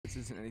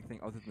This isn't anything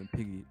other than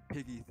Piggy.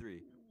 Piggy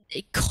 3.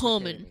 A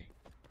common.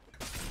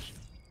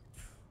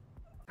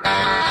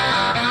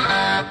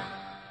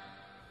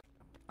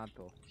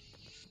 Anto.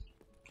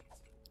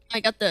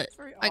 I got the. It's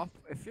very off.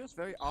 It feels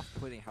very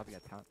off-putting having a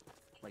talent,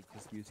 like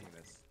just using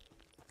this.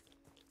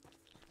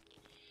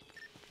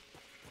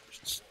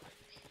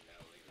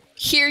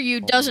 Hear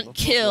you doesn't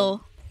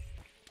kill.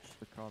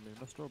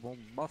 Mr.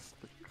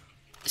 Bombastic.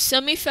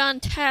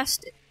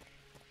 Semi-fantastic.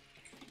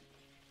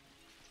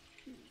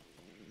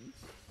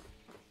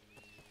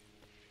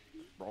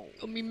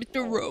 Call me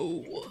Mr.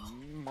 Rowe.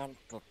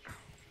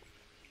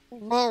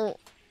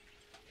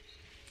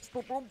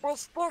 Mr.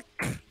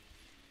 Bombastic.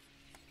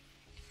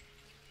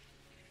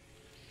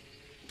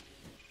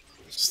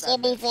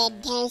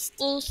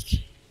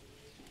 Semi-fantastic.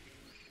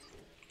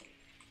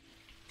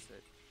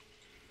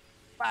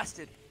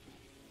 Bastard.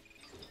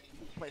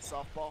 Play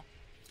softball.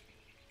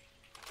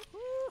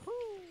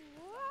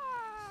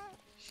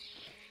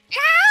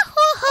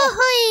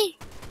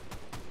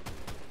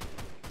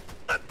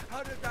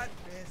 How did that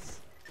miss?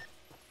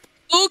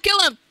 Ooh, kill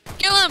him!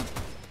 Kill him!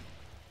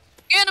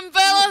 Get him,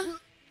 fella!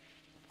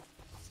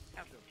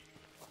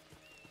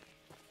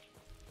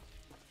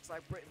 It's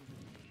like Britain.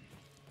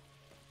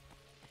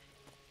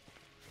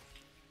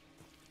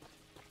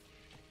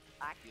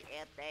 Like you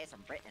out there,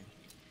 some Britain.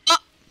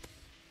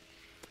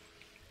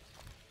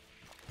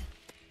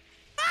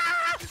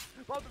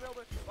 Rob the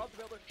builder! Rob the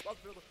builder! Rob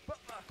the builder!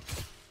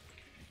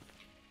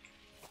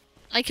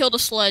 I killed a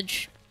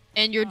sledge,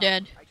 and you're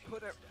dead. I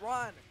couldn't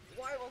run.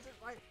 Why wasn't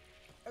my?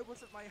 It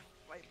wasn't my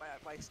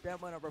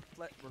stamina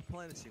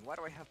replenishing. Why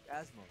do I have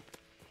asthma?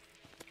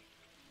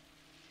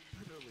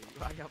 Literally,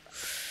 I have.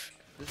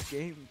 This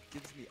game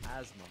gives me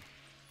asthma.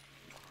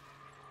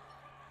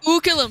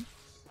 Ooh, kill him!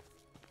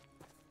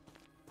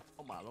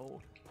 Oh my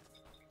lord!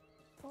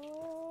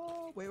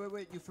 Oh,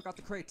 wait! You forgot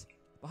the crate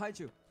behind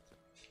you.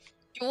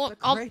 You want?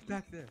 The crate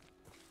back there.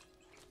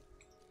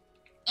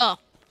 Oh.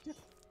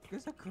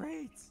 There's a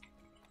crate.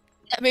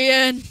 Let me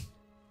in.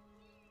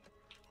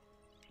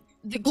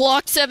 The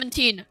Glock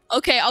 17.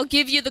 Okay, I'll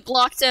give you the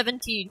Glock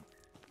 17.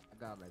 I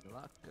got my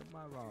Glock in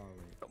my Rari.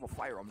 I'm a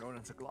firearm known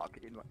as a Glock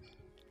in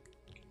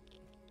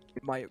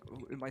my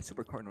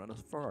supercar known as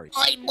a Ferrari.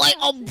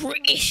 I'm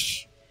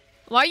British.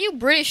 Why are you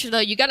British though?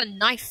 You got a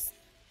knife.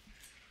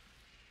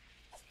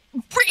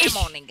 British.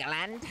 Come on,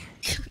 England.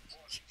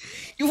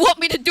 You want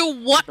me to do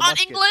what on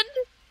England?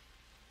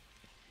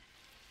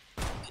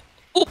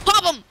 Oh,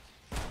 pop him!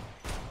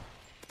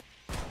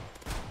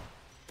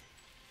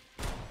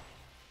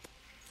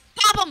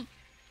 Pop him!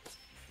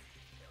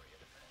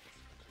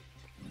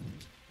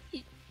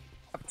 I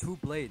have 2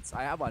 blades.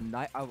 I have a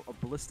knife, a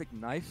ballistic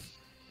knife,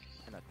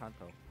 and a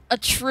tanto. A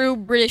true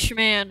British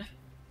man.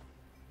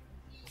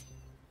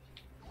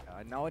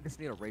 Now I just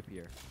need a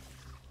rapier.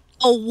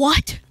 A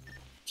what?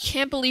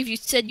 Can't believe you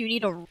said you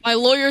need a. My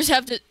lawyers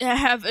have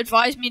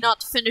advised me not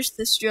to finish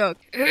this joke.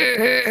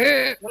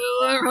 Whoa,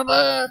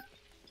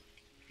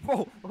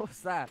 what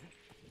was that?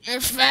 You're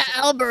Fat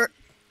Albert.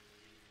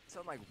 It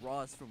sounded like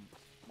Ross from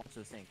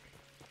Monsters Inc.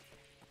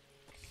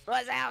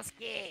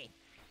 Wazowski,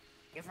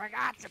 you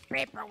forgot your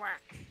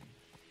paperwork.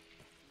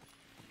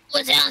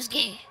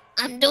 Wazowski,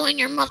 I'm doing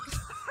your mother.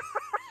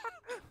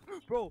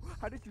 Bro,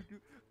 how did you do?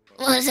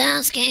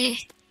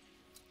 Wazowski.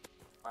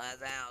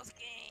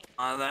 Wazowski.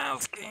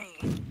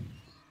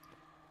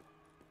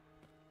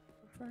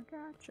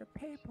 Forgot your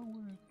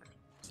paperwork.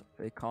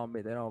 They call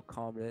me, they don't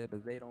call me,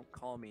 but they don't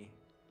call me.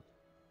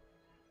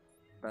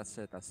 That's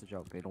it, that's the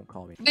joke, they don't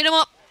call me. Beat him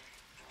up!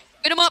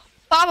 Beat him up!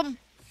 Pop him!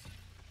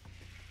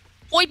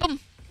 Wipe him!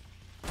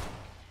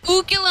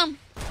 Ooh, kill him!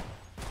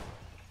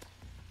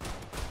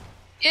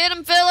 Get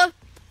him, fella!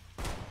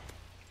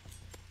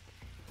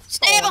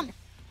 Stab him!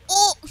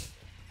 Oh!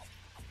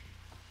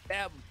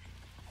 Damn.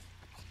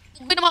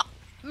 Beat him up!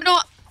 Beat him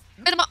up!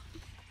 Beat him up!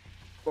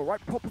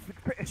 Alright, proper for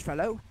the British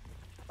fellow.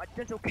 My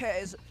dental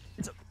care is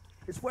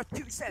worth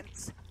 2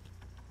 cents.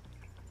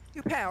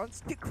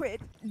 £2, 2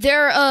 quid.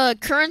 Their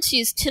currency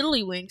is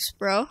tiddlywinks,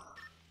 bro.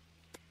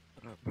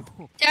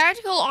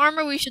 Tactical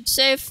armor we should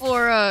save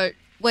for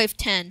wave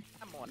 10.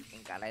 Come on,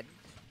 England.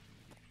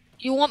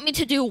 You want me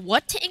to do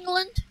what to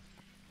England?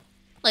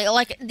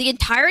 Like the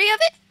entirety of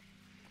it?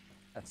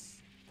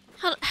 Yes.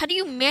 How do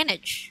you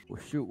manage? Oh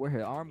shoot, where'd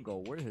his arm go?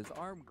 Where'd his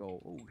arm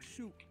go? Oh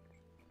shoot.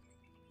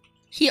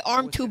 He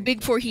arm too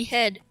big for he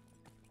head.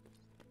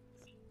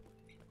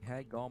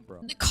 Head gone,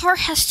 bro. The car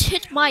has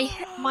hit my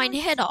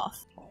head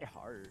off.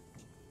 Hard.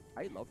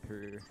 I loved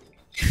her.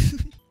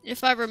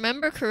 If I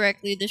remember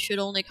correctly, this should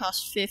only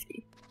cost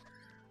 50.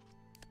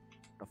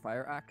 The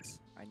fire axe?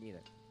 I need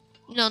it.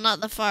 No, not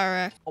the fire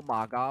axe. Oh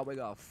my god, we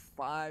got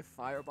 5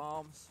 fire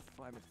bombs.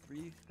 5 and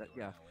 3.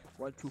 Yeah.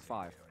 1, 2,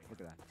 5. Look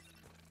at that.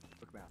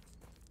 Look at that.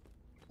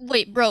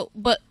 Wait, bro,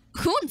 but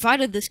who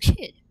invited this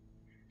kid?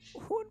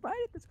 Who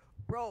invited this?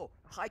 Bro,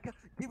 Heike,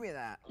 give me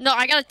that. No,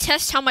 I gotta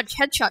test how much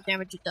headshot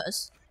damage it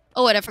does.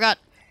 Oh wait, I forgot.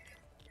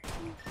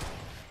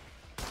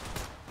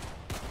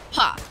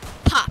 Pop,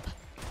 pop.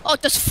 Oh,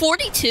 it does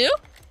 42?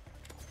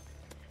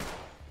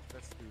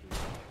 Let's do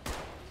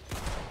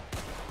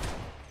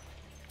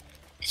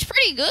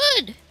pretty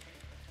good.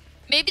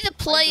 Maybe the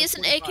play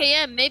isn't 45.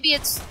 AKM. Maybe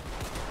it's.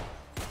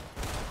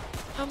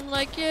 I'm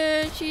like,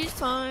 yeah, she's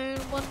fine.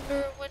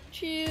 Wonder when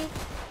she.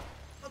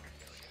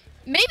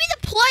 Maybe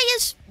the play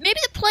is. Maybe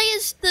the play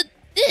is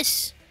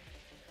this.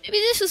 Maybe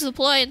this is the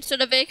play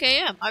instead of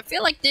AKM. I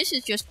feel like this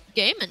is just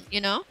gaming, you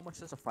know? How much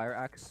does a fire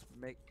axe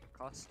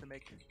cost to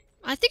make?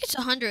 I think it's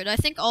 100. I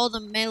think all the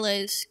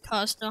melees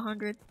cost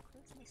 100.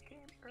 Christmas came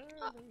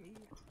early.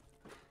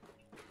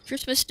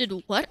 Christmas did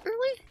what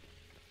early?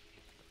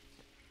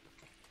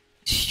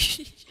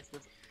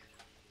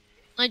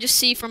 I just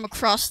see from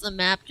across the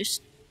map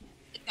just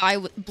a guy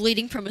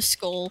bleeding from a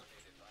skull.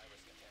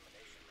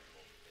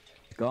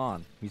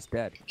 Gone. He's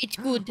dead. It's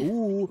good.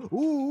 Ooh,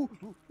 ooh.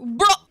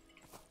 Bro!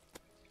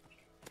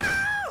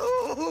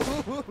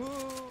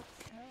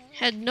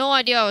 Had no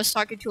idea I was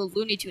talking to a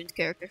Looney Tunes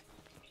character.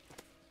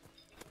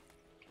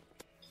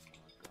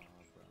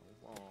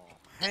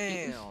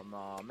 Hell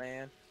no,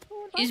 man.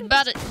 He's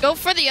about to go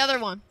for the other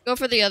one. Go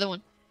for the other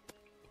one.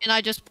 And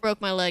I just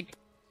broke my leg.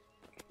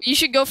 You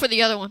should go for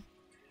the other one.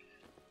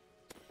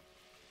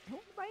 Who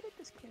invited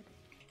this kid?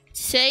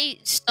 Say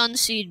stun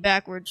seed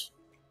backwards.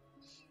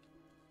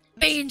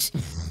 Beans!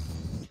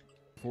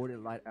 40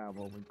 light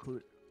ammo,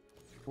 include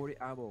 40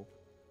 ammo,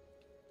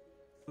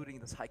 including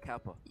this high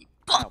kappa.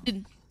 Pop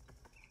him.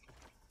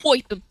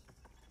 Wipe him.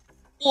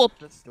 Whoop.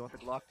 This do you want the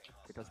Glock?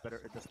 It does better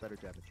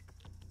damage.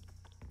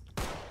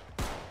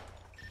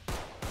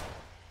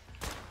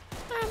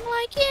 I'm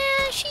like,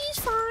 yeah, she's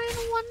fine.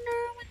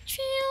 Wonder when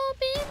she'll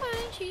be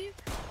mine. She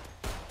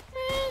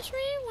let's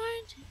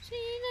rewind to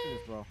see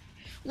that. As well.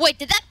 Wait,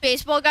 did that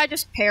baseball guy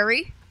just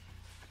parry?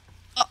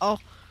 Uh-oh.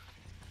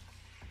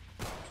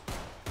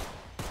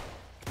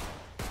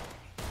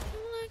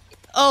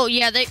 Oh,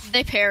 yeah,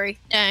 they parry.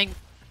 Dang.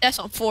 That's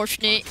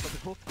unfortunate.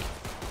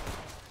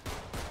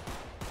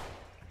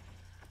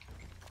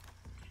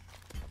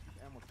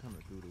 Ammo's kinda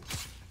doo-doo.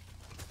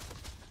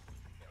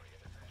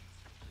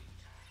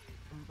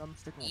 I'm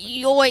sticking with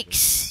the Glock.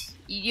 Yoicks.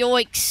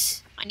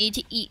 Yoicks. I need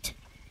to eat.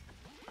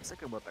 I'm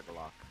sticking with the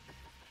Glock.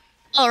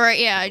 Alright,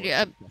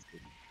 yeah,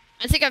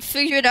 I think I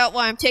figured out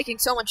why I'm taking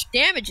so much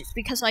damage. It's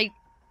because I'm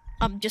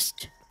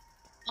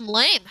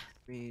lame.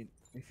 I mean,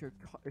 if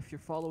you're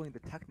following the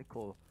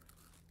technical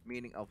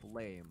meaning of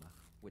lame,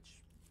 which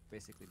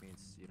basically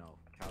means, you know,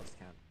 cows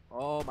can't.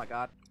 Oh my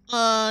god.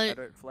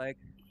 Red flag.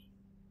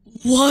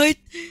 What?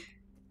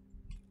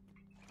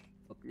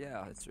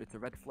 Yeah, it's a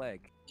red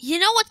flag. You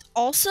know what's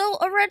also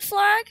a red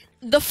flag?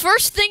 The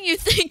first thing you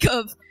think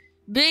of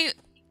being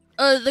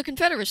the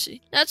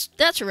Confederacy. That's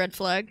a red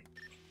flag.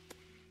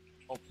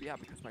 Oh yeah,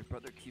 because my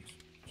brother keeps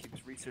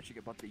researching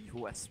about the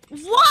U.S.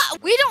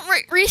 What? We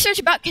don't research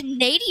about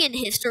Canadian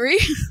history.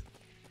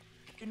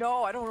 You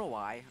know, I don't know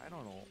why. I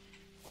don't know.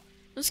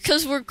 It's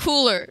because we're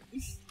cooler.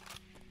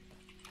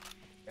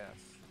 Yes.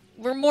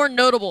 We're more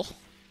notable.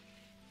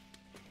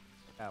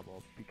 Yeah,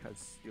 well,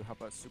 because you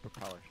have a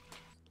superpower.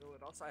 You know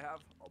what else I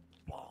have? A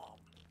bomb.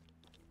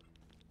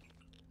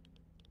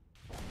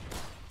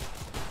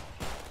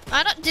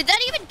 Did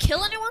that even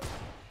kill anyone?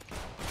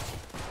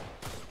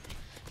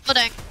 Oh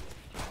dang.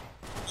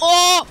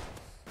 Oh!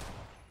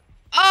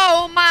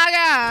 Oh my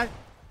god!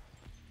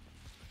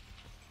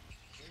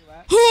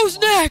 Who's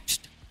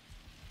next?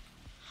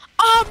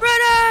 I'm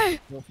ready!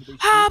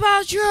 How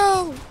about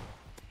you?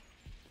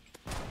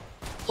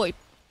 Wait,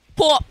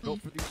 pop!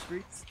 Built for these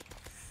streets?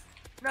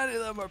 None of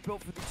them are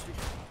built for these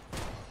streets.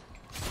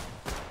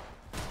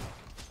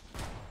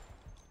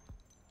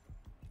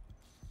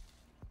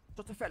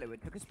 Shot a fellow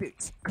and took his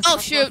boots. Oh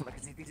shoot!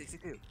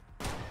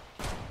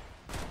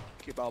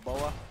 Rocky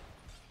Balboa.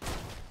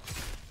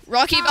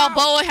 Rocky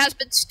Balboa has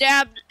been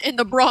stabbed in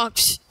the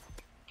Bronx.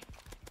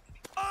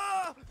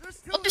 Ah! There's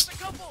two! Oh, It's a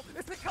couple!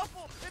 It's a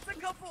couple! It's a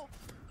couple!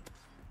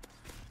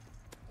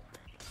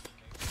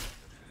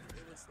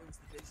 It was the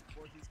basic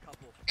Portuguese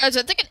couple. Guys,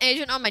 I think an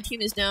agent on my team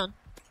is down.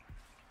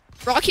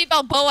 Rocky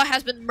Balboa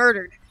has been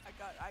murdered.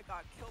 I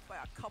got killed by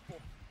a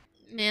couple.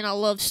 Man, I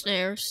love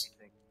snares.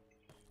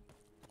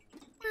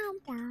 No!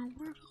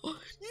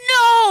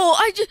 No!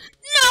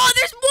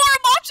 There's more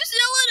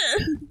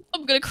amoxicillin!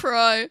 I'm gonna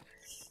cry.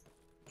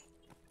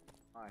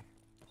 Hi.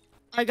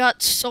 I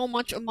got so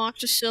much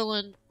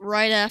amoxicillin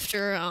right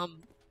after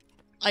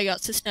I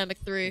got systemic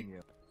 3.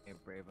 You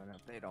ain't brave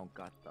enough. They don't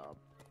got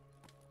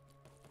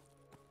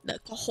The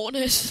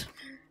cojones.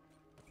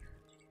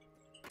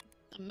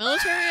 The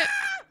military.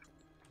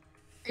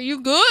 Are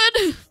you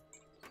good?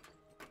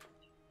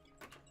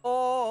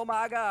 Oh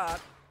my god.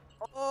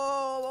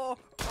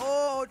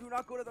 Oh, do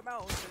not go to the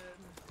mountain.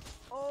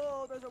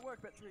 Oh, there's a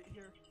workbench right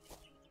here.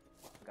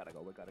 We gotta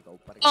go.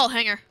 Buddy. Oh,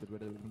 hanger.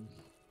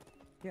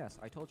 Yes,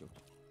 I told you.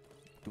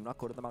 Do not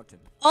go to the mountain.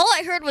 All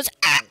I heard was,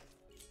 ah!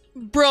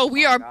 Bro,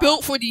 we are God.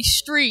 built for these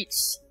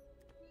streets.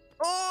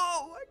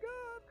 Oh my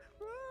god.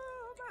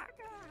 Oh my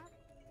god.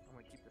 I'm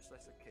gonna keep this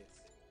slice of case.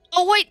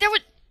 Oh wait,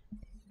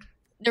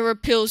 there were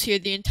pills here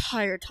the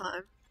entire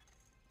time.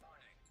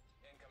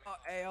 Oh,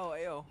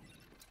 AO.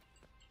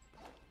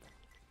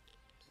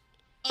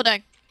 Oh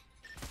dang.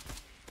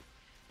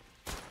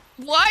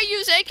 Why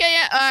use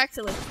AKM?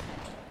 Actually,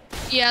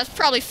 yeah, it's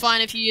probably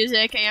fine if you use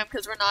AKM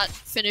because we're not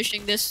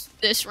finishing this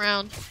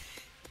round.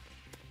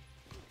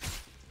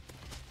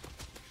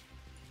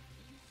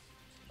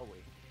 Oh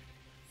wait.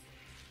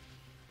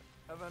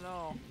 Never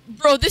know.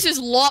 Bro, this is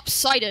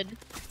lopsided.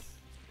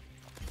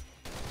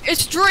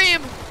 It's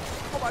Dream!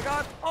 Oh my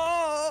god!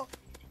 Oh!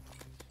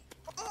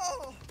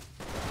 Oh!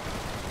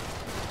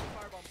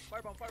 Firebomb!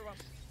 Firebomb! Firebomb!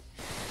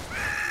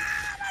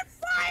 Ah! I'm on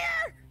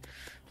fire!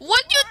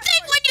 What do you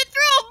think when you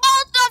threw a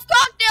Molotov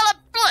cocktail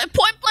at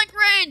point blank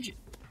range?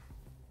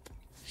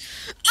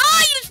 Ah,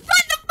 you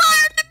spread the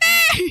fire to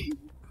me!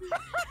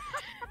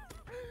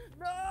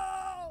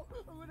 No!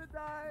 I'm gonna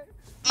die!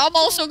 I'm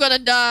also gonna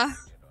die.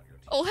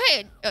 Oh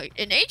hey,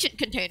 an agent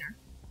container.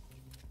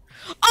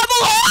 I'm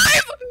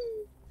alive!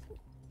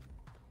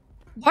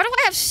 Why do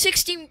I have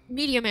 60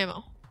 medium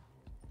ammo?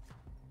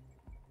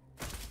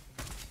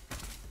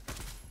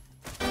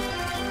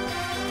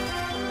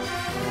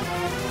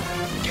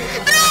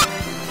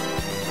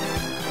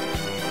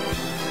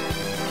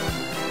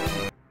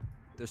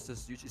 There's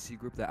this UGC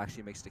group that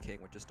actually makes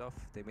Decaying Winter stuff.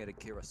 They made a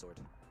Kira sword.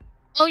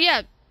 Oh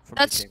yeah, From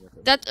that's Decaying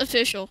Winter.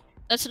 official.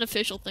 That's an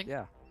official thing.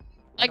 Yeah.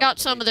 I got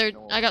some of their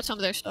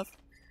stuff.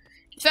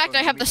 In fact, Oh,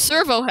 I have the Nomino.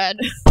 servo head.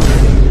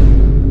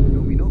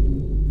 Nomino?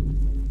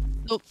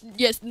 Oh,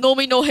 yes,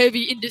 Nomi no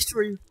heavy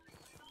industry.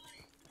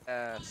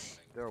 Yes.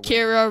 They're away.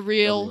 Kira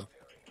real.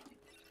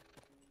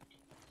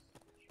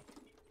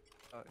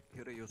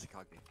 Kira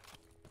Yoshikage.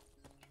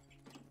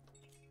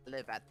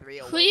 Live at Who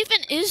 308. even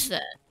is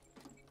that?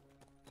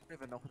 I don't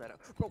even know who that is.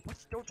 Bro,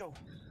 what's Jojo?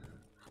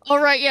 Oh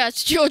right, yeah,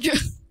 it's Jojo.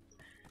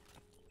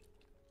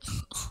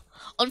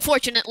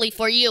 Unfortunately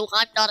for you,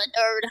 I'm not a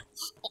nerd.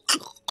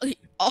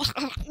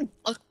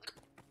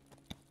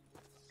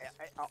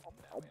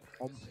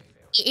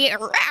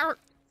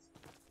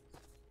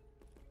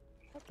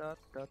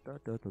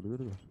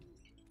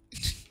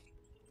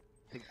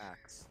 Big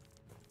axe.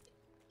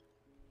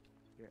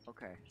 Yeah,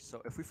 okay,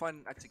 so if we find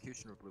an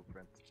executioner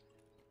blueprint,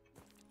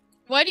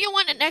 Why do you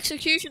want an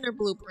executioner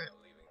blueprint?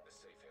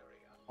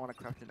 I want to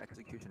craft an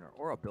executioner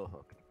or a bill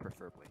hook,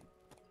 preferably.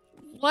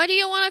 Why do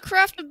you want to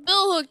craft a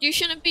bill hook? You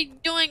shouldn't be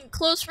doing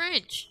close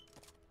range.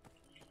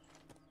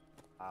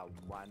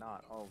 Why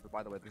not? Oh,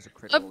 by the way, there's a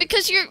critical.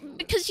 Because you're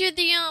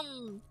the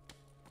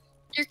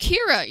you're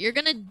Kira. You're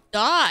gonna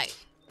die.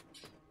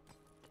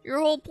 Your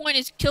whole point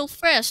is kill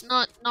fast,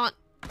 not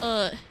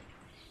cause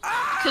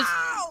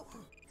Ow!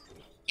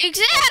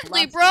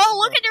 exactly, Oh, bro.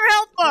 Look at your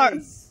health bar.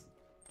 Nice.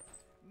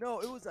 No,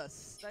 it was a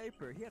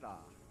sniper. Hit a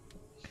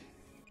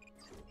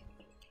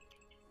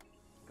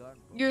gun.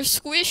 You're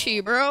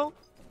squishy, bro.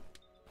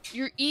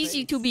 You're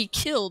easy to be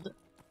killed.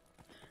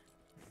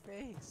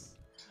 Face.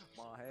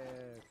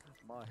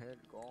 My head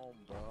gone,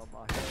 bro.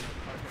 My head,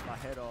 I hit my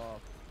head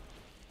off.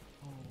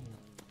 Oh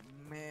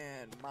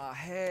man, my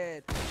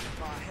head.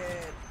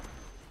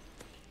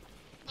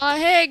 My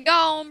head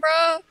gone,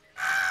 bro.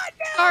 Ah,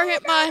 no, Car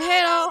hit my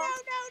head off.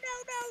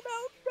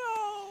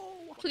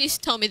 No. Please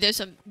tell me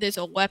there's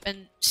a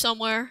weapon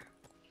somewhere.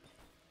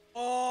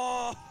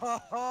 Oh.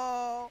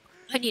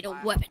 I need a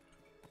Wow. weapon.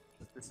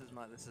 This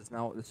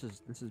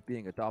is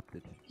being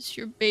adopted. Is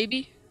your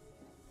baby?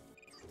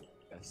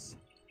 Yes.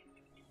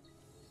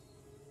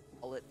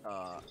 Call it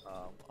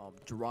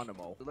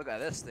Geronimo. Look at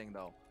this thing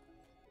though.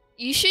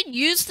 You should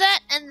use that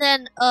and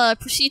then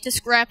proceed to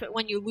scrap it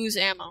when you lose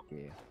ammo. Yeah.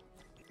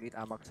 You need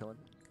amoxicillin?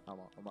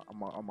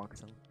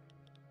 Amoxicillin?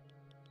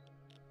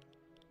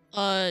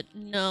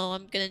 No,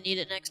 I'm gonna need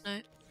it next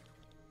night.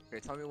 Okay,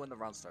 tell me when the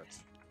round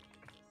starts.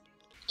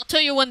 I'll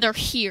tell you when they're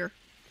here.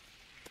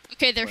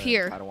 Okay, they're We're in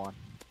here. Padawan.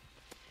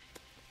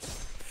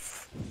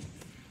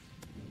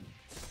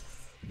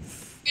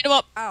 Beat him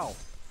up. Ow!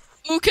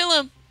 Ooh, kill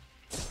him.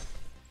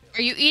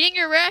 Are you eating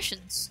your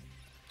rations?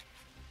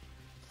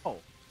 Oh,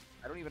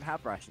 I don't even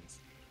have rations.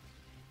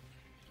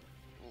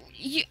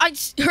 I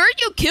heard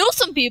you kill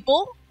some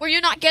people. Were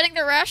you not getting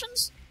their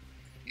rations?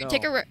 No.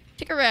 Take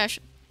a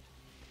ration.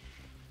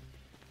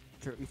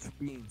 Sure, eat your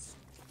beans.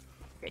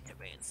 Get your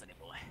beans, sonny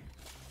boy.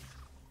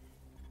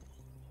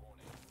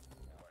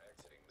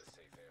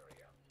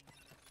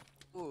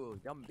 Ooh,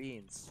 yum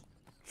beans.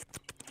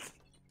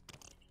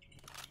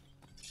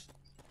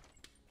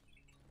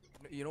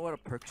 You know what a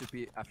perk should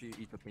be after you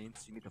eat the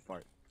beans? You need to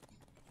fart.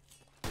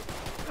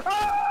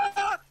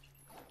 Ah!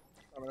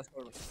 Oh, let's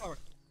go. Oh.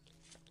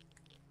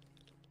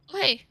 Oh,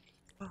 hey.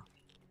 Get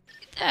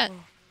that.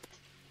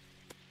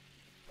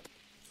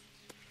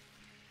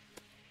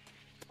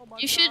 Oh my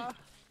You should- God.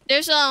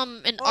 There's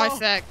an Oh.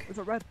 artifact. There's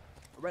a red.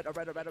 A red.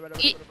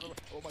 Eat.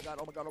 Oh my god,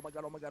 oh my god, oh my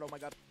god, oh my god, oh my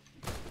god.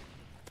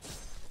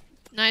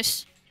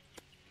 Nice.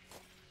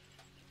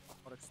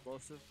 What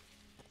explosive?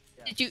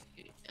 Yeah. Did you?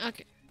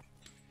 Okay.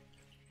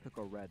 Took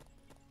a red.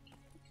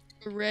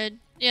 Red.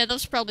 Yeah,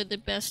 that's probably the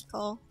best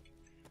call.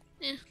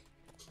 Yeah.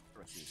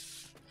 Proceed.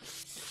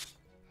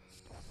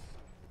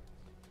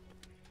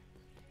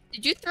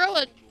 Did you throw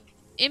an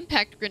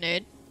impact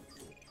grenade?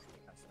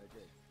 Yes, I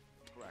did.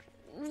 Correct.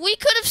 We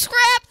could have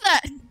scrapped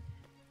that.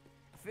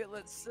 Feel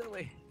it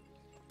silly.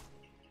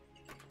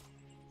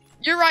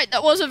 You're right,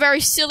 that was a very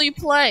silly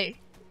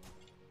play.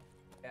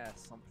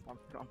 Yes,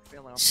 I'm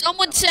feeling. Some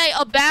would say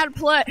a bad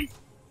play.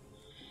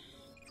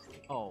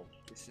 Oh,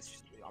 it's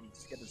just I'm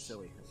just getting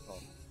silly. Oh.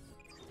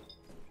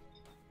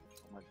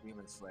 I'm a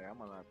demon slayer. I'm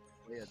gonna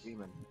play a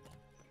demon.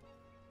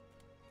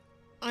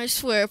 I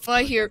swear, if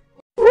I hear.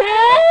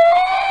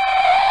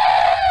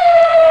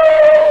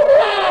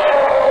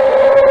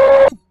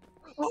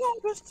 Oh,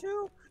 there's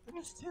two.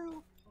 There's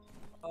two.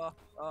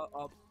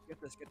 Get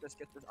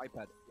this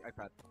iPad. The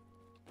iPad.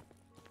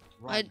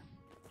 Run.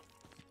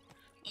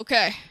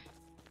 Okay.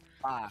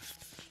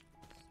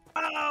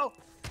 Oh!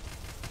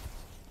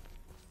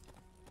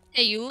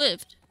 Hey, you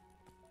lived.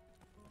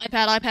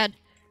 iPad.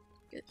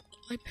 Get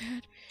the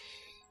iPad.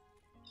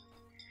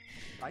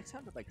 I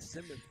sounded like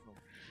Simmons from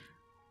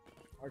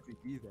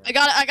RGB there. I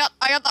got it. I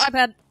got the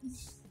iPad.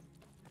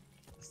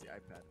 It's the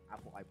iPad.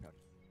 Apple iPad.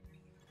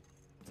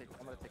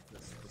 I'm gonna take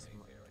this.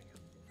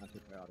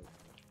 Antibiotic.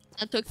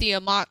 I took the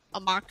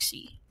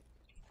Amoxie.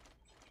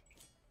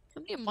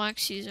 How many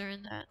Amoxies are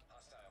in that?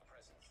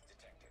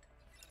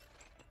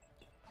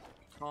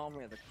 Call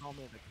me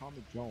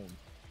Jones.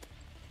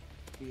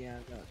 Yeah,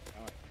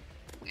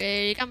 Where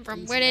did you come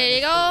from? Where did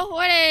you go?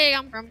 Where did you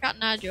come from?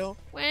 Cotton Eye Joe.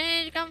 Where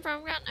did you come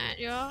from? Cotton Eye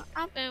Joe.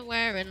 I've been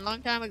wearing a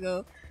long time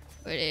ago.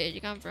 Where did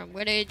you come from?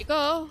 Where did you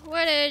go?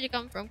 Where did you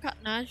come from?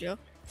 Cotton Eye Joe.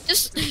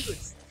 Just.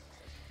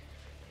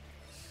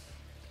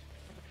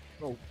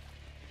 Bro,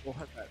 we'll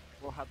have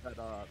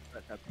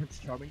that Prince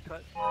Charming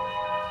cut.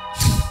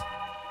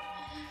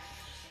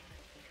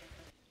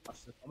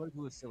 I'm gonna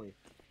do this silly.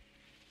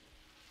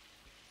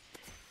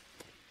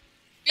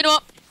 Beat him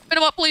up! Beat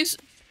him up, please!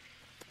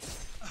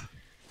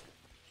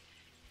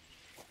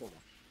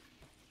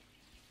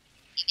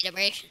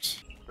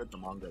 Iterations. I read the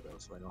manga though,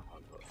 so I know how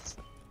it goes.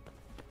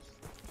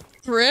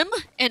 Grim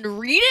and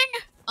reading?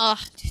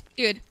 Ah,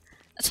 dude,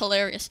 that's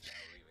hilarious.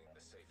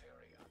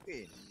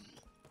 Hey,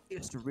 I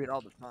used to read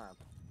all the time.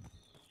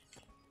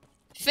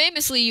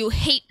 Famously, you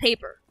hate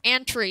paper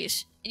and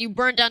trees, and you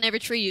burn down every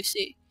tree you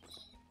see.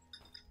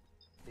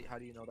 How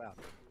do you know that?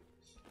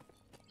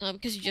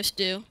 Because you just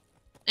do.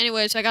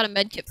 Anyways, I got a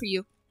med kit for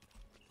you.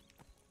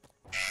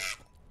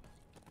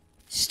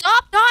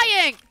 Stop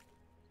dying!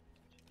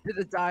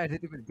 Didn't die, I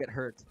didn't even get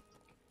hurt.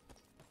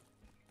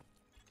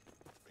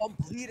 I'm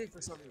bleeding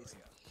for some reason.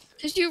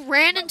 Because you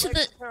ran into the...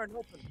 Let's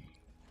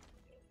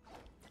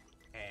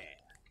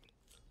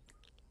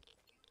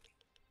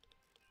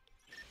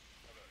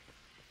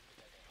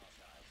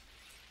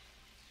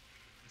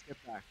get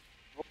back.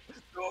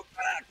 Go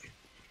back!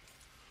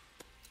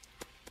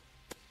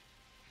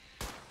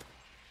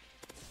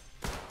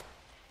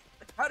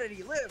 How did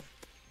he live?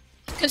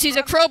 Because he's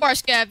a crowbar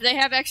scab, they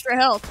have extra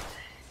health.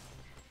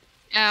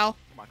 Ow.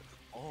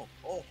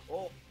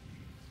 Oh.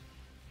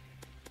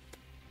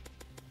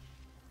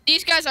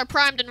 These guys are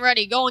primed and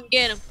ready. Go and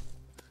get them.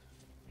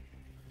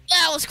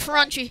 That was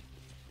crunchy.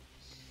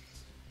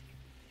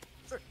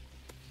 Sir.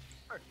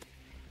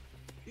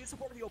 Do you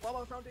support the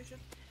Obama Foundation?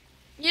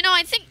 You know,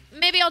 I think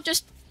maybe I'll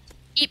just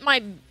eat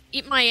my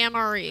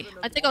MRE.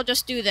 I think I'll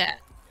just do that.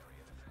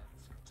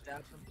 Stab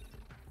him.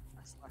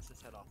 I slashed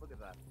his head off. Look at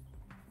that.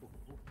 Ooh.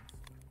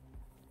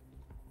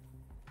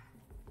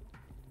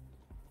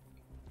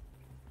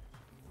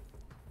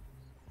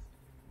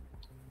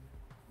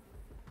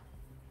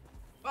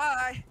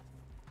 Bye.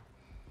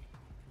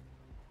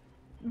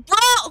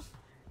 Bro!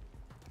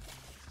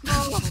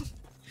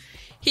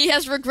 He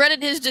has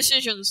regretted his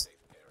decisions.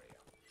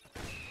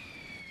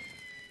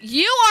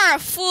 You are a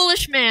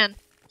foolish man.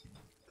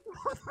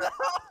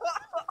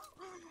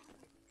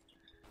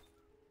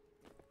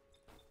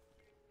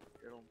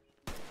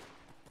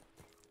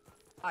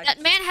 That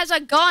man has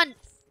a gun.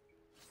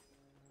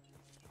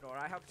 No,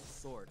 I have a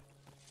sword.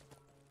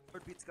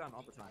 Sword beats gun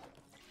all the time.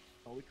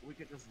 Oh, we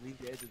could just leave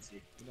the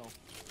agency, you know.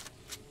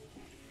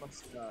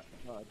 Plus,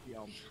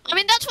 I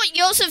mean, that's what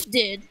Yosef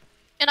did,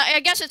 and I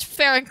guess it's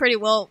faring pretty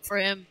well for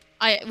him.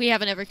 We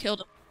haven't ever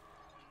killed him.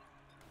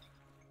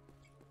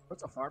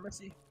 What's a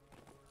pharmacy?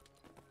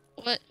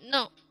 What?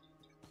 No.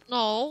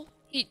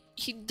 He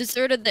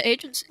deserted the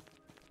agency.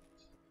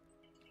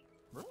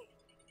 Really?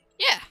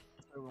 Yeah.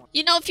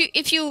 You know,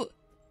 if you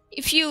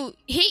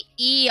hit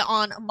E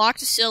on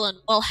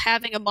amoxicillin while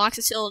having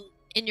amoxicillin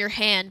in your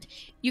hand,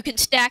 you can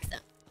stack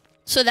them,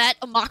 so that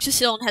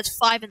amoxicillin has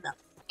 5 in them.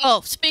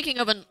 Oh, speaking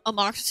of an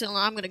amoxicillin,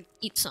 I'm gonna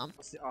eat some.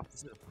 What's the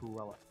opposite of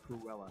Cruella?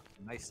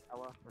 Nice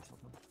Ella or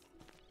something?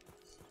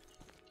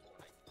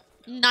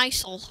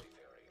 Nicel.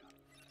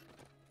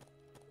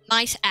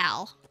 Nice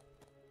Al.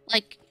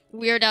 Like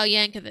Weird Al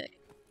Yankovic.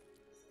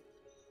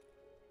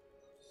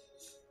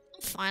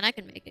 I'm fine, I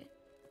can make it.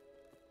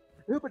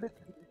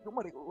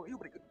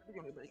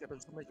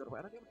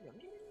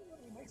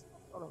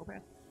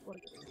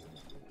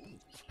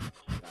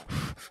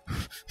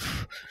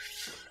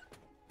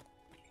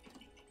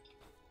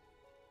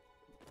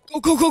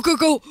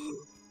 Go!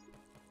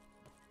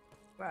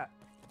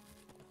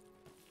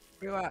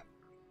 Where you at?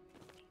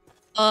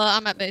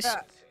 I'm at base.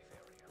 Yeah.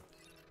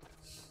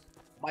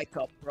 Mic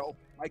up, bro.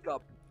 Mic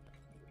up.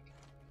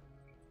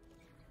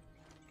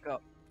 Mic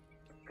up.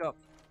 Cup.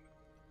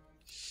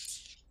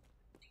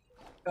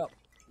 Cup.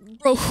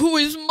 Bro, who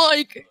is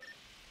Mike?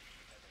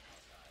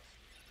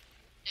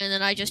 And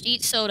then I just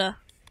eat soda.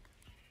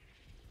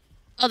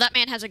 Oh, that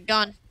man has a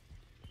gun.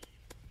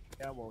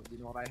 Yeah, well, you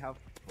know what I have?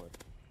 What?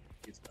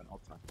 It's been all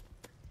the time.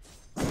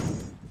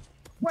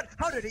 What?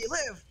 How did he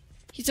live?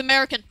 He's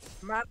American.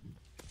 Man.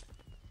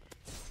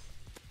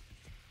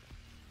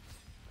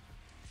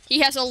 He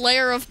has a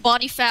layer of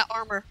body fat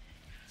armor.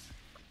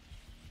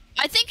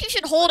 I think you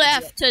should hold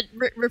F to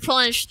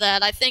replenish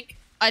that. I think,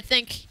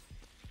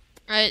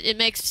 right, it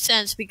makes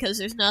sense because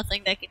there's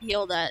nothing that can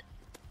heal that.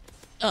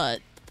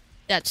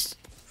 That's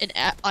an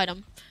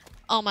item.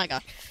 Oh my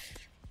god.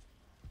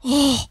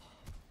 Oh,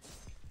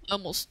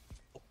 almost.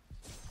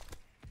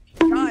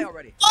 Die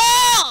already.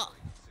 Oh!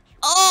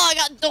 Oh, I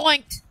got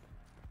doinked.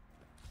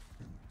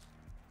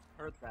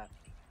 Heard that.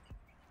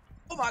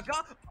 Oh my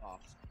god. Oh,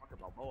 fucking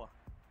Balboa.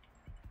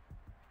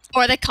 Oh,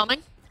 are they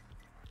coming?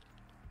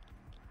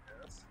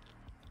 Yes.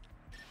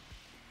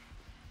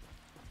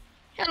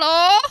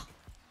 Hello?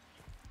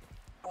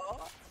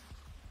 Oh.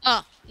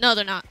 Oh, no,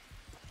 they're not.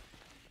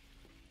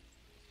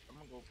 I'm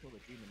gonna go kill the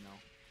demon now.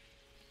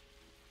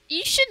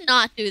 You should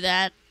not do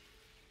that.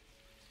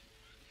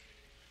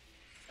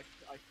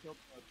 I killed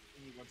the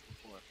thingy once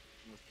before.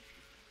 All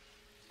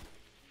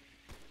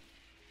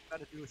I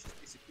gotta do is just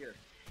be secure.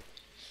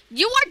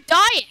 You are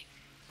dying.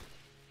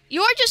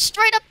 You are just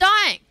straight up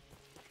dying.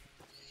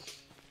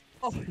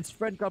 Oh, his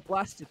friend got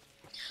blasted.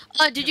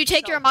 Did you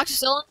take your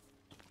amoxicillin?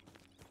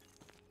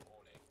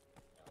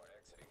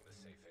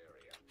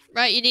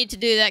 Right, you need to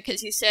do that because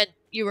he said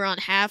you were on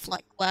half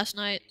like last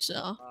night,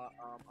 so.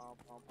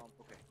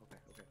 Okay.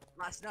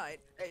 Last night,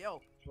 hey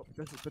yo,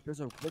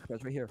 there's a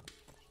workbench right here.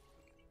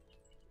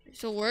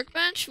 There's a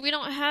workbench? We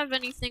don't have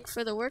anything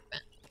for the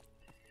workbench.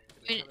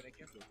 They have an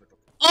AKM blueprint.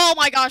 Oh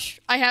my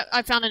gosh,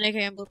 I found an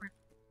AKM blueprint.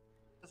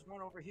 There's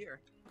one over here.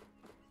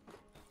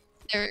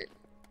 There.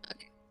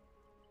 Okay.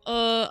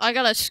 I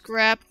gotta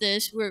scrap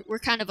this. We're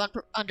kind of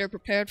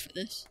underprepared for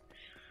this.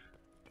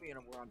 Me and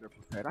we're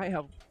underprepared. I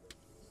have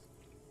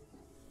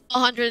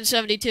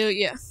 172,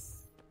 yeah.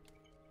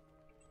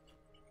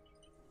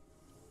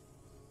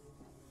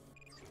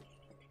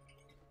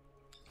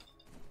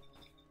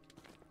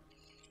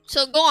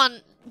 So go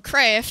on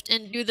craft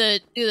and do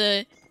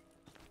the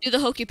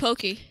hokey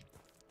pokey.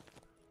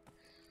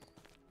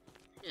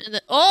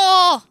 And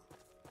oh,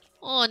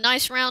 a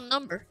nice round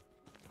number.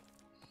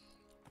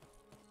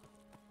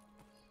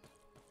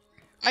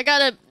 I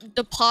gotta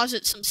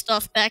deposit some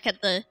stuff back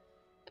at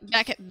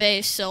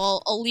base, so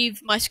I'll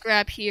leave my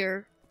scrap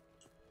here.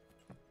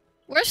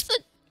 Where's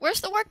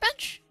the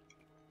workbench?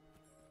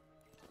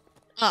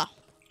 Ah.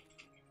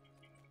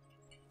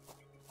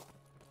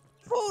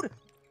 food.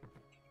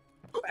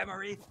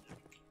 Memory.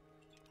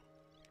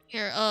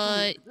 Here,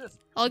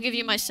 I'll give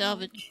you my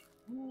salvage.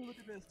 Ooh, look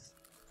at this.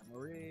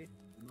 Marie.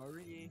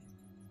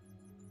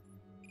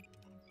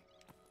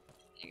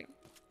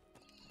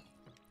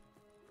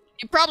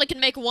 You probably can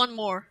make one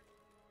more.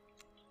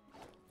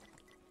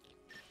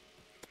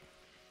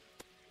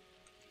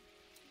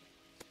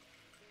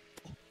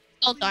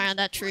 Don't die on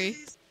that tree.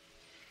 Please.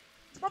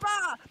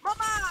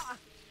 Mama!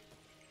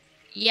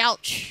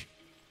 Youch.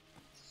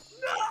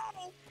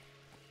 No!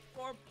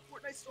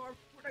 Fortnite storm.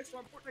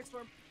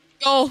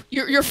 Go!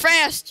 You're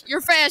fast!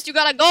 You're fast! You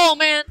gotta go,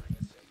 man!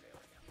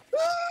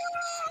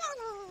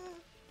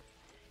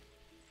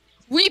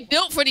 We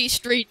built for these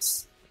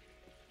streets.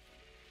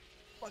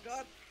 Oh my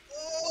god.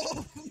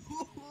 Oh!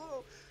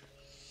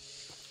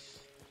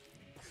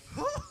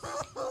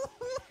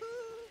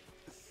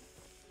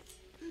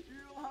 You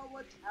know how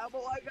much ammo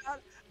I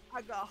got?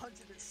 I got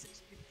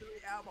 163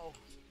 ammo.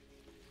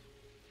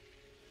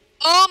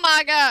 Oh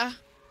my god!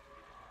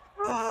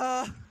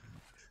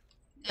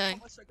 Dang.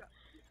 How much I got?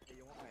 Hey,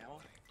 you want my ammo?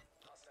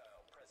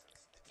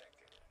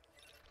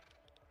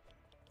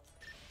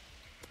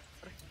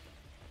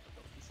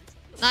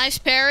 Nice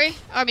parry.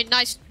 I mean,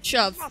 nice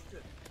shove.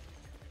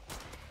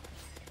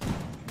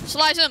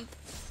 Slice him.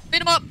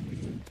 Beat him up.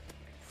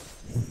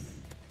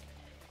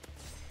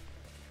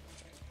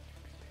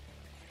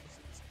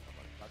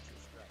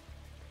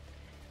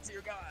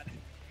 Dear God.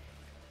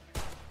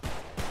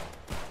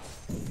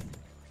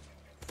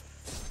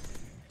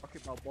 Okay,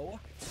 Balboa.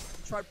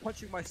 Try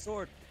punching my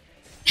sword.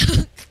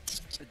 A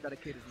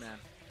dedicated man.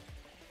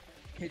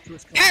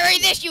 Parry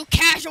this, you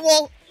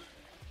casual!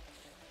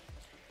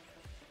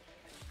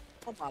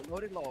 Oh my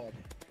lordy lord.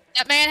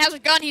 That man has a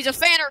gun. He's a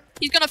fanner.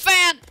 He's gonna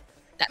fan.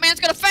 That man's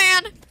gonna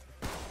fan.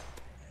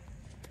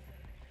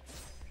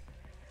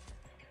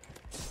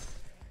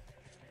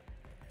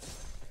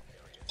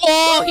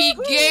 Oh, he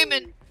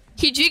gaming.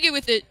 He jiggy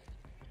with it.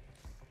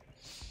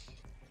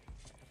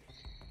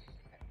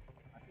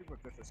 I think we're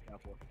good for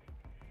scalpel.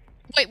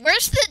 Wait,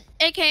 where's the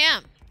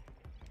AKM?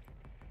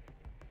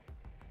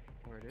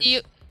 Where it is? Do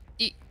you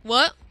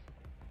what?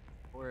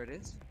 Where it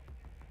is?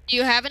 Do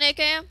you have an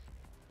AKM?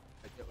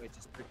 Wait,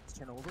 just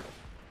turn over.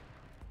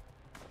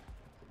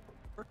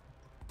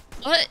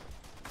 What?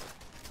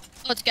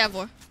 Oh, it's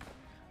Gavor.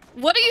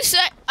 What are you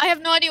saying? I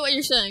have no idea what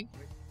you're saying.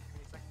 Wait, give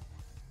me a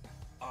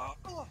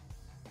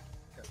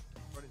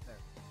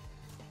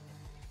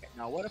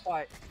Now what if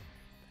I?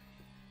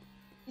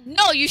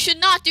 No, you should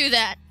not do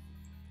that.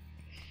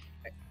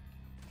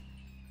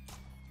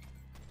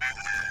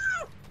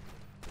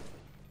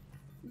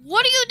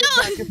 What are you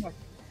doing?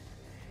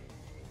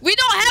 We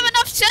don't have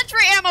enough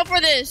sentry ammo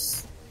for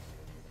this.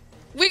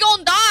 We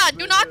gonna die.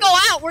 Do not go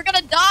out. We're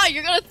gonna die.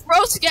 You're gonna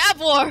throw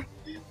Scavor.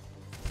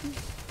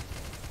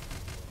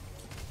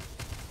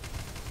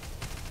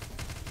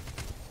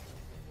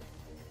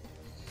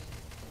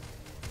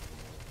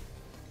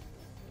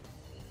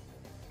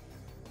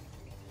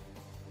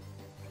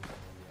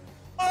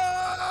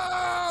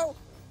 Oh!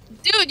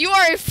 Dude, you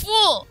are a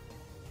fool.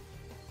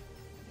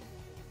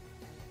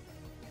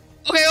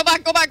 Okay, go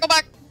back, go back, go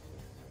back.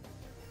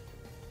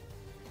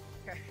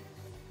 Okay.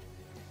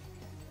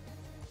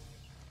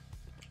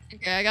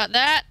 Okay, I got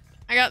that.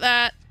 I got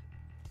that.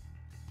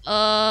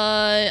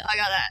 I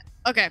got that.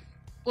 Okay.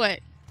 Wait.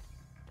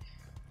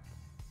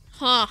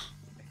 Huh.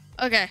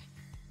 Okay.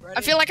 Ready?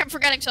 I feel like I'm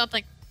forgetting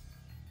something.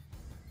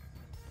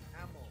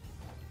 Ammo.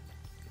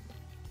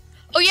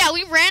 Oh yeah,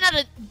 we ran out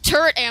of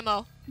turret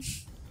ammo.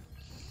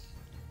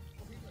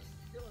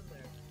 Still in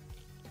there.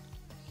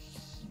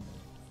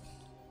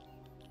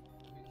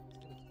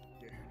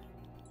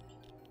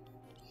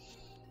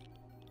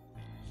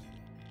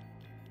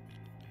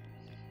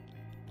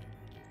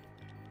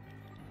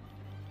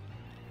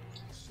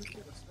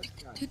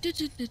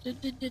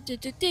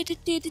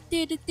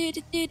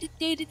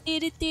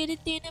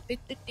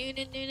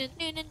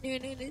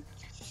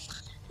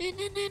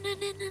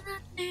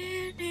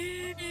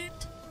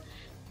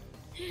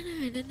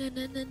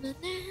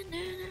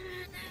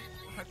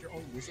 Have your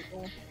own music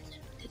going?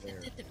 There.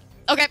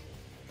 Okay.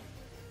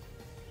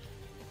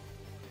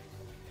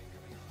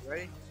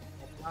 Ready?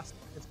 I'll blast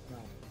this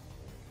down.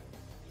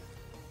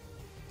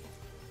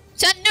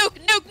 Send nuke,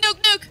 nuke,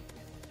 nuke, nuke.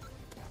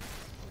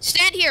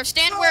 Stand here.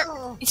 Stand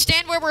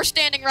where we're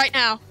standing right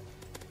now.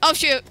 Oh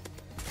shoot.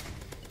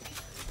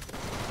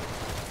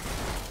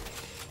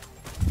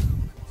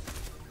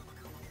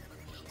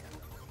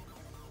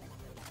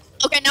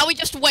 Okay, now we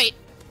just wait.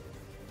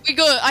 We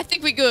good. I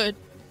think we good.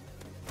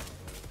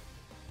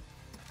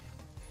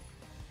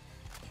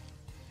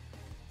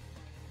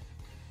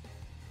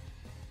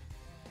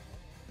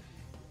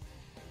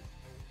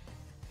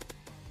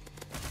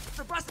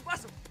 Blast him,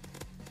 blast him!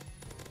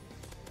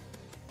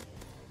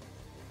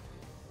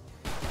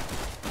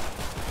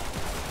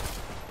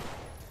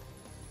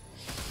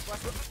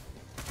 Blast him.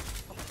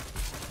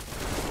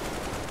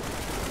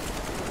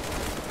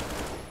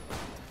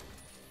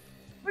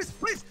 Please,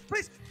 please,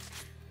 please!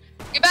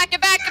 Get back,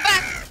 get back, get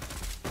back.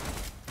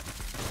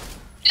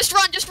 Just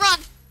run, just run.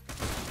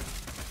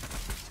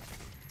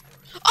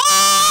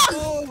 Oh!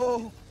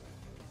 Oh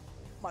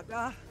my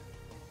god.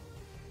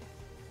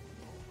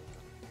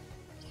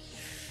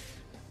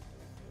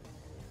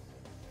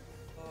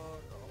 Oh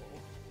no.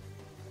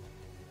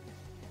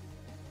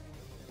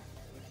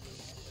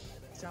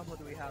 Sam, what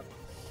do we have?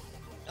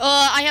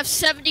 I have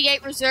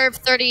 78 reserve,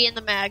 30 in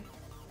the mag.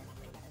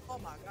 Oh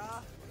my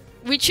god.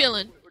 We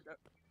chillin'. We're done.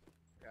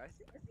 Yeah, I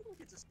think we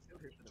could just chill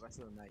here for the rest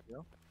of the night,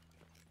 yo.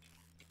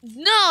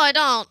 No, I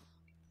don't.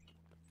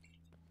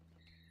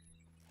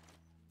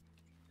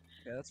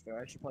 Yeah, that's fair.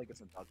 I should probably get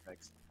some dog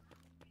tags.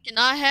 Can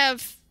I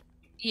have?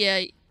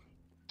 Yeah,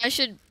 I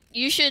should.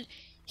 You should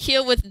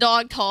heal with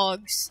dog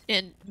tags,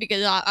 and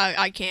because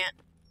I can't.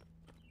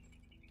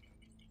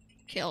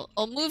 Okay,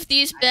 I'll move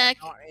these back.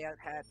 I have not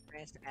had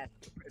plans to ask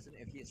the prison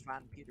if he is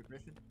finding Peter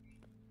Griffin.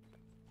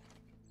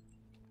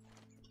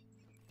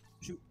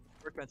 Shoot,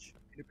 workbench.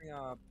 Can you bring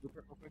a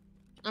blueprint real quick?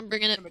 I'm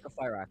bringing I'm it. gonna make a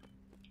fire axe.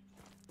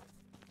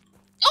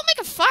 Don't make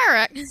a fire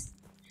axe.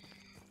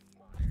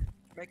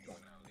 Make one.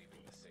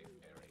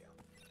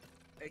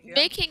 AKM?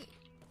 Making.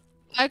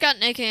 I've got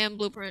an AKM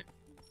blueprint.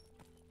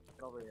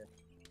 Get over here.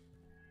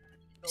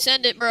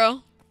 Send it,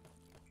 bro.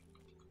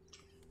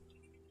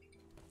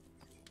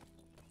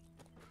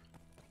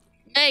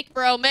 Make,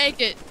 bro, make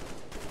it.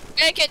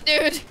 Make it,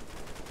 dude.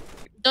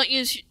 Don't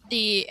use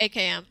the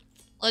AKM.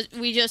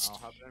 We just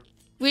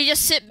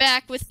sit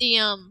back with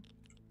the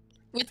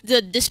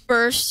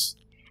disperse,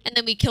 and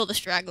then we kill the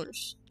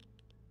stragglers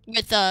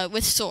with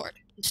sword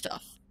and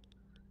stuff.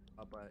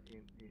 But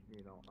you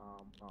know,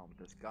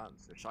 there's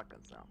guns, there's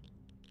shotguns now.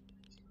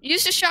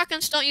 Use the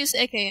shotguns. Don't use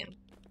the AKM.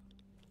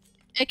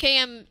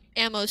 AKM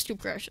ammo is too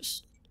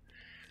precious.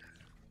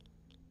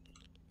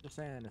 Just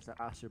saying, it's an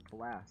acid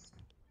blast.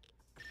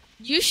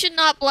 You should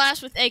not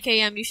blast with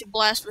AKM. You should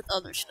blast with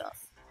other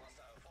stuff.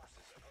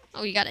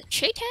 Oh, you got a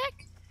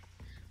Chaytak?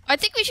 I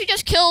think we should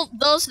just kill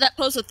those that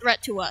pose a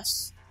threat to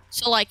us.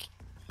 So, like,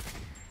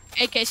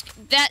 AKs.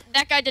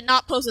 That guy did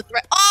not pose a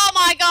threat. Oh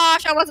my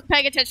gosh! I wasn't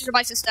paying attention to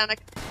my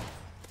systemic.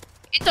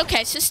 It's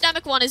okay.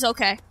 Systemic one is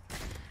okay.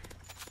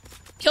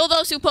 Kill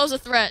those who pose a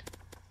threat.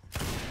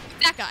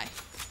 That guy.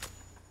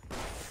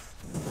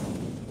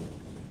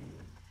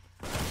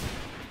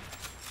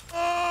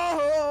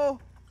 Oh!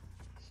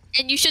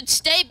 And you should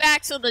stay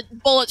back so the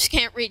bullets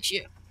can't reach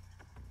you. And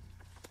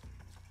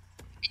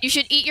you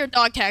should eat your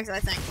dog tags, I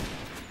think.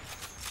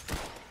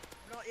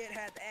 Not yet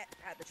had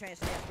the chance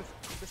to ask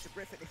Mr.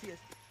 Griffin if he is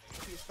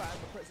He's fired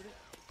the president.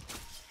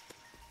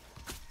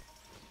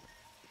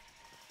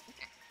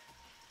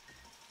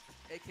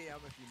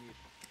 AKM if you need.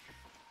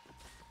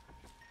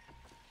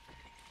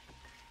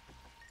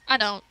 I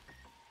don't.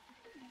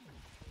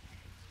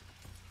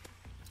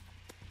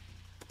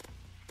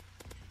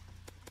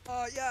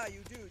 Yeah,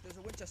 you do. There's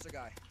a Winchester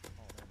guy.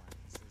 Oh, never mind.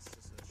 This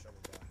is a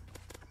shovel guy.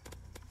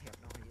 I have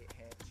no idea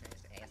had a chance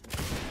to ask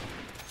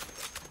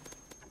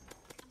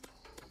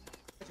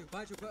me.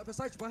 Behind you,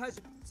 beside you,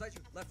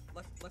 left,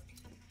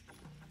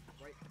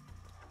 right.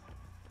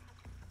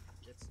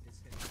 It's him.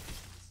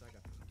 It's that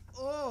guy.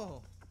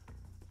 Oh!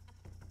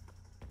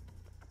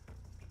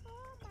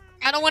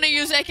 I don't want to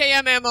use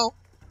AKM ammo.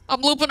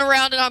 I'm looping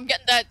around and I'm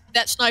getting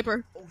that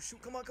sniper. Oh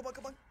shoot! Come on!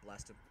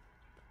 Blast him.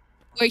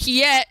 Where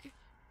he at?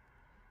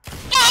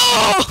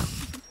 Oh!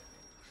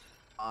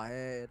 My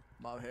head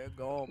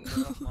gone.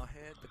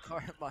 The car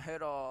hit my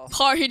head off.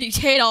 Car hit his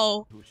head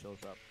off. Who shows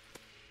up?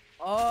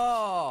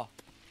 Oh!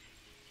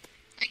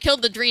 I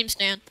killed the dream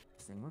stand.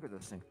 Look at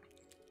this thing.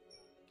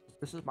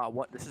 This is my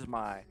what? This is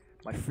my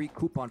free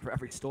coupon for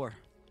every store.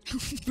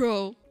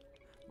 Bro.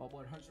 My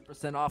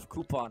 100% off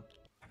coupon.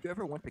 Have you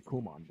ever went to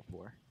Kumon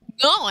before?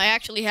 No, I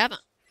actually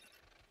haven't.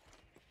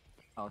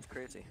 Oh, it's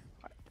crazy.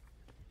 I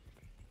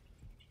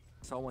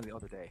saw one the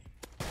other day.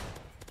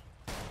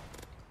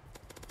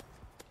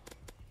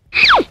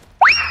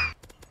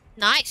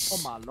 Nice.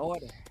 Oh my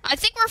lord. I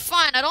think we're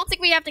fine. I don't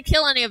think we have to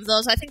kill any of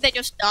those. I think they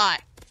just die.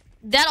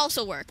 That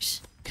also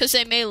works. Because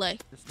they melee.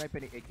 Just snipe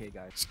any AK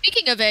guys.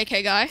 Speaking of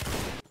AK guy.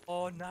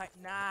 Oh,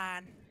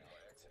 99.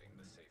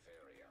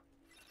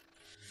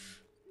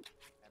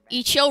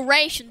 Eat your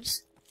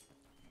rations.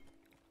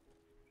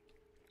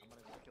 I'm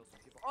gonna go kill some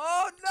people.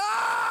 Oh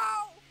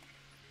no!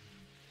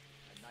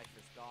 The knife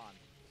is gone.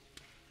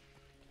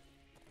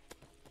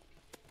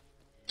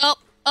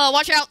 Oh,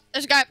 watch out.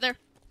 There's a guy up there.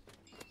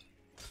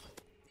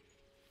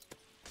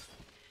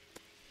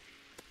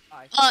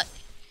 Hi.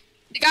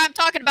 The guy I'm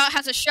talking about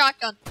has a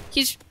shotgun.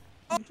 He's...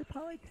 You should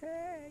probably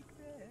take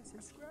this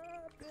and scrub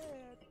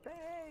it.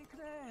 Take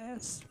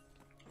this.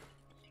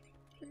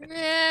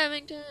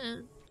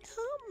 Remington.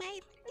 Oh my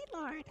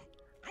lord,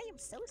 I am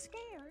so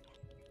scared.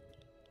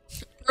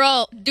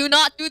 Bro, do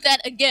not do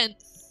that again.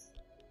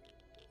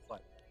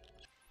 What?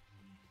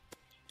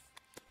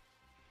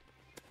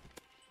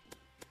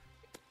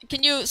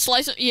 Can you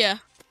slice it? Yeah.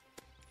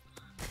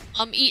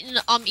 I'm eating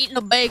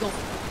a bagel.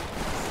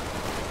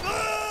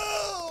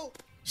 Oh!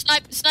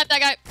 Snipe that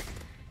guy.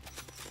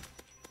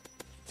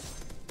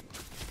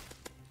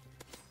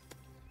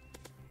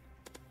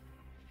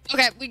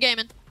 Okay, we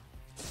gaming.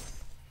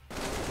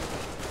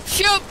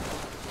 Shoot!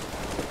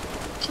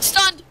 It's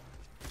stunned.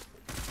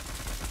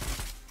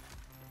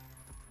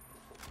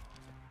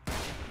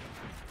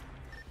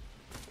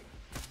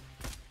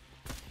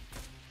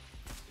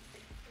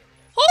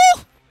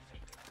 Oh!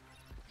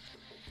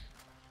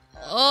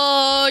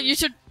 Oh, you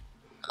should.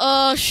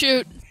 Oh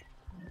shoot.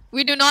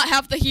 We do not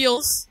have the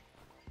heals.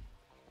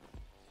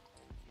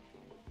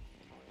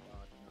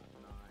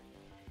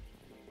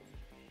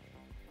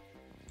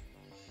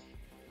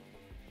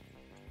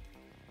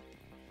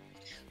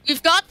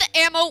 We've got the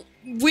ammo.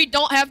 We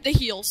don't have the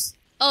heals.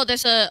 Oh,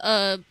 there's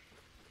a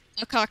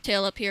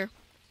cocktail up here.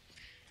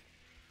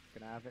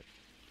 Can I have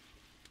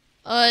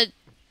it?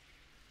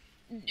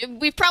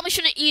 We probably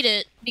shouldn't eat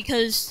it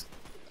because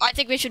I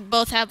think we should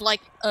both have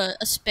like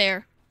a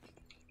spare.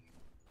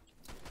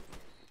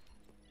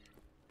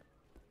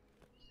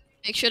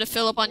 Make sure to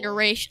fill up on your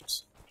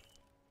rations.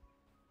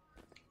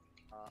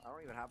 I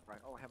don't even have right.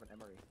 Oh, I have an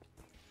emery.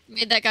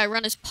 Made that guy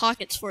run his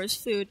pockets for his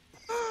food.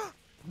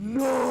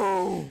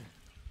 No.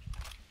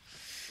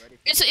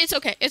 It's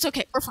okay. It's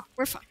okay.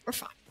 We're fine.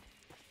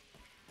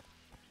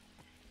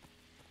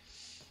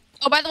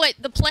 Oh, by the way,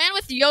 the plan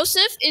with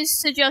Yosef is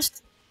to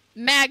just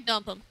mag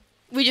dump him.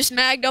 We just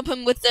mag dump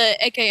him with the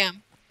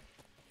AKM.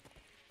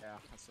 Yeah,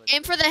 that's like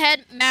Aim for the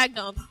head, mag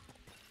dump.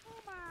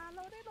 Oh my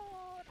lordy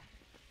lord.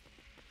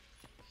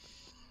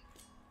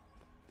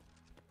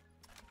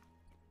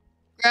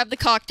 Grab the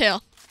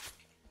cocktail.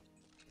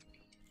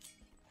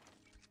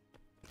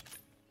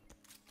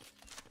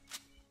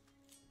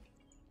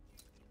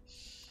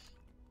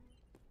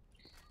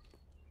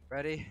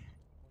 Ready?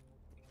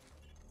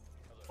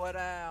 Put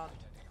down.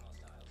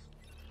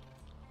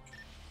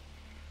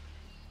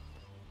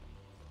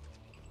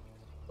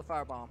 The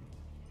firebomb.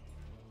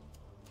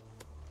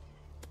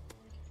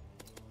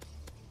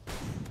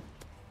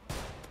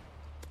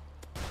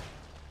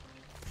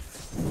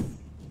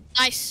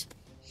 Nice.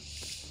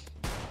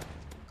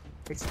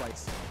 Big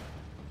slice.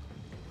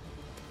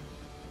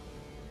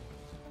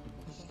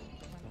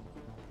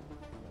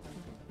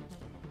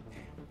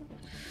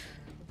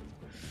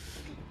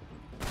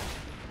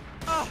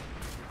 Ah!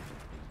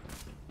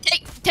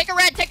 Take a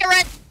red. Take the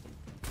red.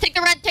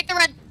 Take the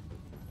red.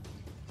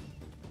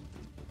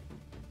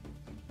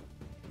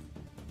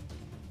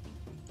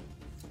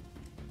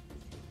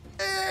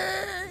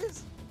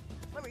 Yes!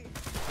 Let me.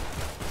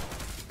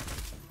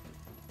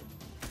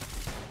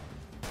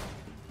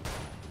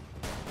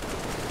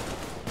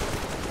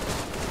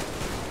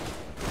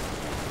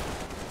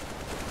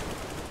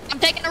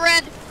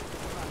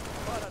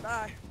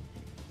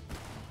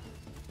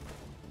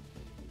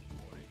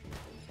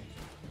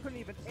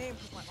 even aim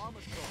because my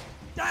armor's broken.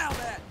 Damn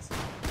it!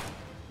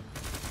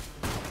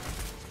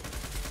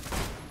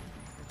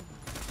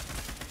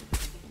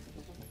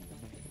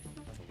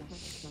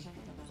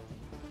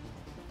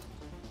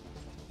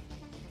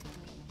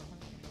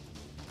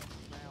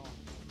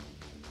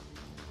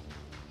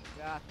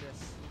 Got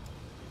this.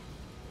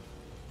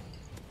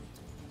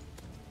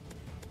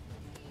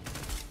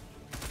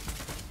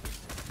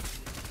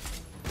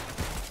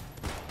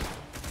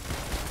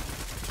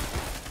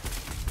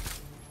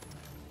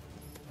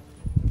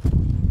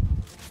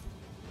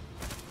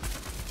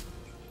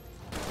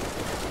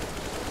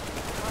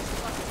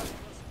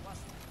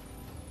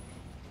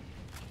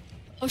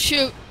 Oh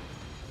shoot.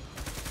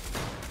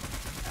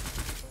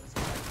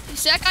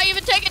 Is that guy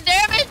even taking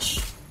damage?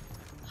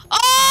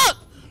 Oh!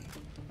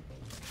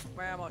 Take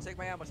my ammo, take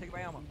my ammo, take my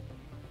ammo.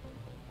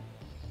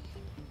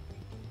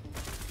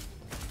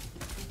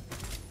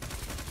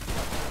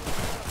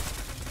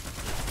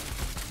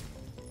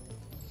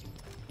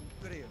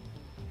 Good at you.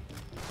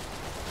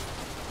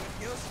 Good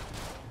kills.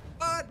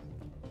 Bud!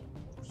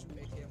 Oh shoot,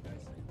 ATM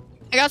guys.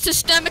 I got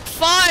systemic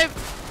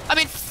 5. I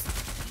mean,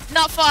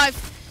 not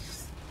 5.